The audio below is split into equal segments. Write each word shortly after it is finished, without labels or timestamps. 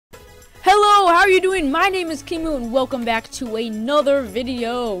are you doing? My name is Kimu and welcome back to another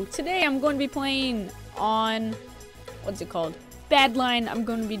video. Today I'm going to be playing on, what's it called? Badline. I'm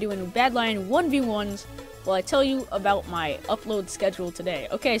going to be doing Badline 1v1s while I tell you about my upload schedule today.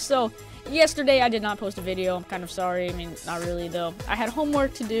 Okay, so yesterday I did not post a video. I'm kind of sorry. I mean, not really though. I had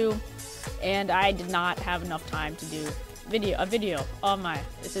homework to do and I did not have enough time to do a video. Oh my,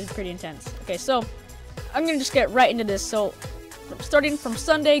 this is pretty intense. Okay, so I'm going to just get right into this. So starting from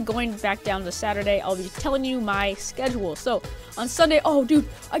Sunday, going back down to Saturday, I'll be telling you my schedule. So on Sunday, oh dude,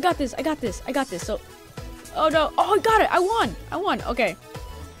 I got this. So, oh no, oh I got it, I won. Okay,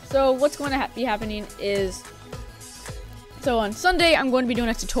 so what's going to be happening is, so on Sunday, I'm going to be doing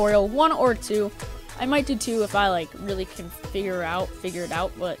a tutorial, 1 or 2. I might do 2 if I like really can figure it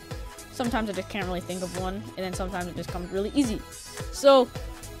out, but sometimes I just can't really think of one, and then sometimes it just comes really easy. So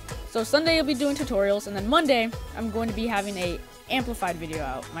Sunday I'll be doing tutorials, and then Monday I'm going to be having a amplified video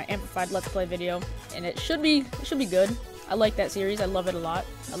out, my amplified let's play video, and it should be good. I like that series. I love it a lot.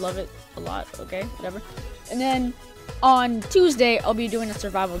 Okay, whatever. And then on Tuesday I'll be doing a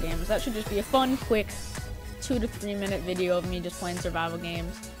survival games. That should just be a fun, quick 2 to 3 minute video of me just playing survival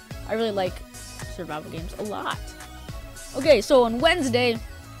games. I really like survival games a lot. Okay, so on Wednesday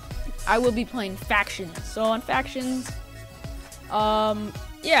I will be playing factions. So on factions,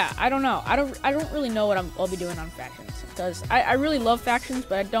 yeah, I don't know. I don't really know what I'll be doing on factions, because I really love factions,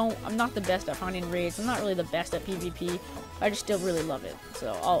 but I'm not the best at finding raids. I'm not really the best at PvP. I just still really love it.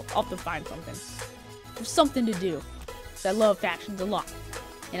 So I'll have to find something to do. So I love factions a lot,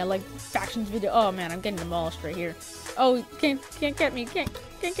 and I like factions video. Oh man, I'm getting demolished right here. Oh, can't get me. Can't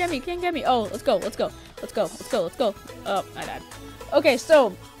get me. Oh, let's go. Oh, I died. Okay,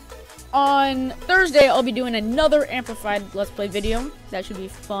 so on Thursday, I'll be doing another amplified let's play video. That should be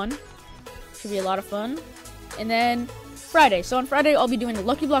fun. Should be a lot of fun. And then Friday. So on Friday, I'll be doing a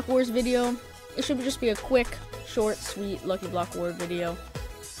Lucky Block Wars video. It should just be a quick, short, sweet Lucky Block War video.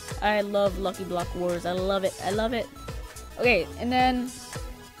 I love Lucky Block Wars. I love it. Okay, and then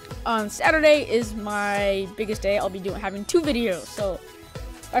on Saturday is my biggest day. I'll be having 2 videos. So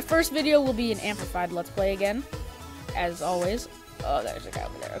my first video will be an amplified let's play again, as always. Oh, there's a guy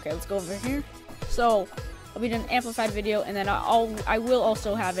over there. Okay, let's go over here. So I'll be doing an amplified video, and then I will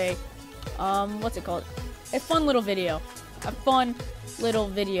also have a what's it called? A fun little video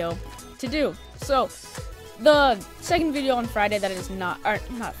to do. So the second video on Friday that is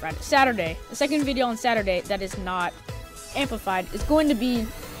Saturday. The second video on Saturday that is not amplified is going to be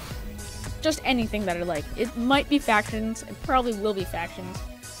just anything that I like. It might be factions. It probably will be factions,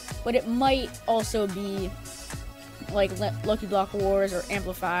 but it might also be like Lucky Block Wars or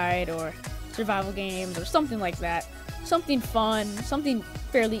Amplified or survival games or something like that. Something fun, something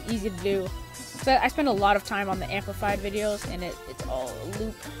fairly easy to do. So I spend a lot of time on the Amplified videos, and it's all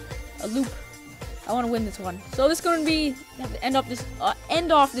a loop. I want to win this one. So this is going to be end off this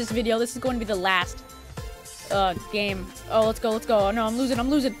video. This is going to be the last game. Oh, let's go. Oh no, I'm losing.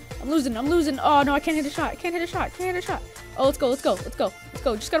 Oh no, I can't hit a shot. Oh, let's go.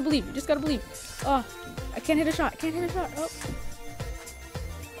 Just gotta believe. Oh, I can't hit a shot.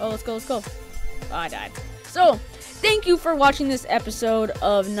 Oh, let's go. Oh, I died. So, thank you for watching this episode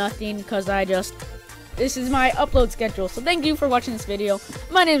of Nothing, because this is my upload schedule. So thank you for watching this video.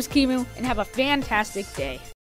 My name is Kimu, and have a fantastic day.